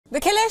The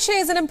Qeleshe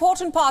is an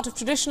important part of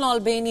traditional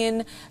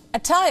Albanian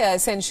attire,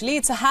 essentially.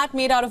 It's a hat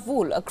made out of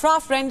wool, a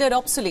craft rendered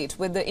obsolete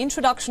with the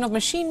introduction of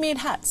machine-made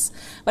hats.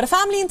 But a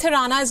family in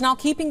Tirana is now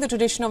keeping the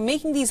tradition of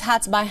making these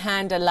hats by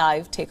hand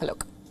alive. Take a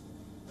look.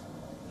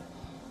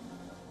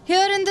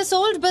 Here in this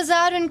old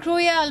bazaar in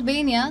Qeleshe,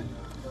 Albania,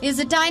 is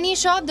a tiny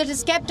shop that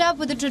is kept up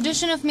with the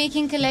tradition of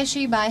making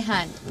Qeleshe by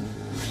hand.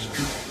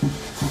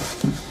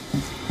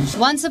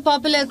 Once a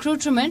popular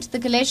accoutrement, the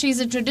Qeleshe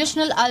is a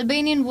traditional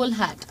Albanian wool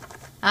hat.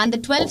 And the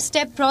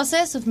 12-step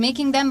process of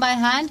making them by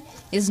hand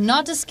is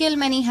not a skill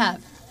many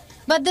have.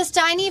 But this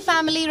tiny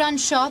family-run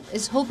shop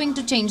is hoping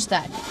to change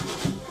that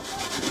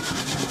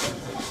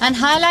and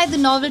highlight the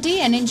novelty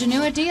and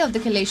ingenuity of the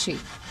Qeleshe.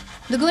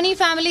 The Guni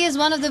family is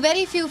one of the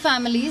very few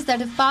families that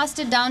have passed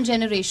it down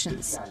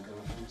generations.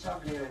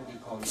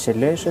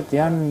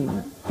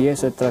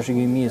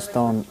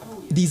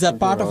 These are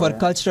part of our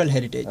cultural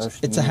heritage.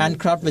 It's a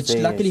handcraft which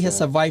luckily has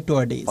survived to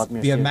our days.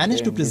 We have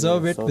managed to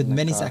preserve it with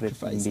many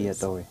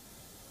sacrifices.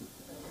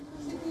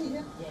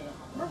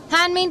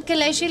 Handmade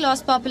Qeleshe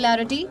lost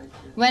popularity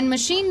when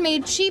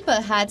machine-made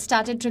cheaper hats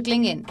started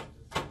trickling in.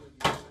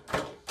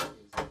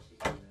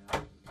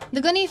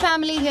 The Guni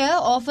family here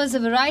offers a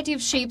variety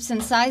of shapes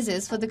and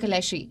sizes for the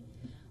Qeleshe,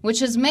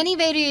 which has many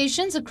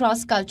variations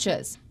across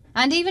cultures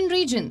and even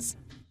regions.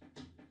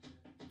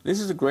 This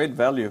is a great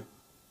value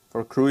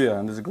for Qeleshe,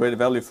 and it's a great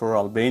value for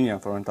Albania,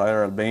 for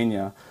entire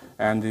Albania.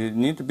 And it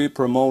needs to be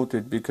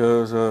promoted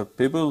because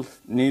people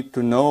need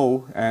to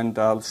know and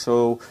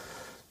also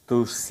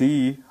to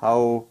see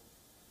how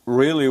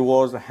really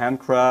was a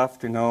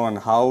handcraft, and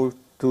how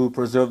to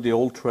preserve the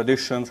old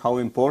traditions, how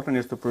important it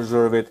is to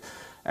preserve it,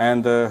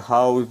 and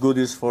how good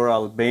it is for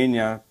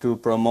Albania to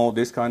promote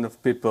this kind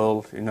of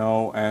people,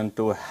 and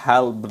to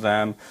help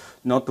them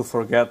not to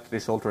forget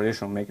this old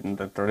tradition, making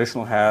the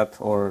traditional hat,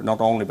 or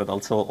not only, but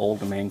also all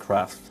the main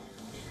crafts.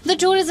 The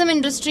tourism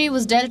industry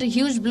was dealt a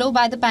huge blow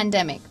by the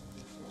pandemic.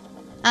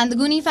 And the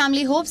Guni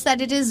family hopes that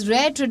it is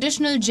rare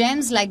traditional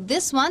gems like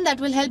this one that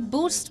will help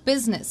boost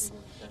business.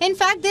 In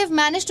fact, they've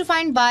managed to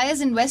find buyers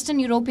in Western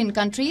European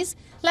countries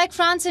like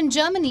France and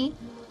Germany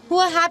who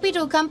are happy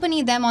to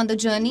accompany them on the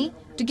journey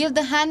to give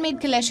the handmade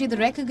Qeleshe the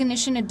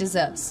recognition it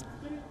deserves.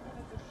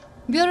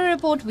 Bureau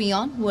Report,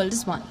 WION World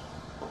is One.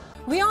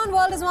 WION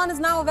World is One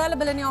is now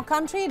available in your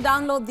country.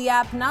 Download the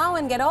app now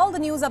and get all the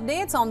news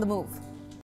updates on the move.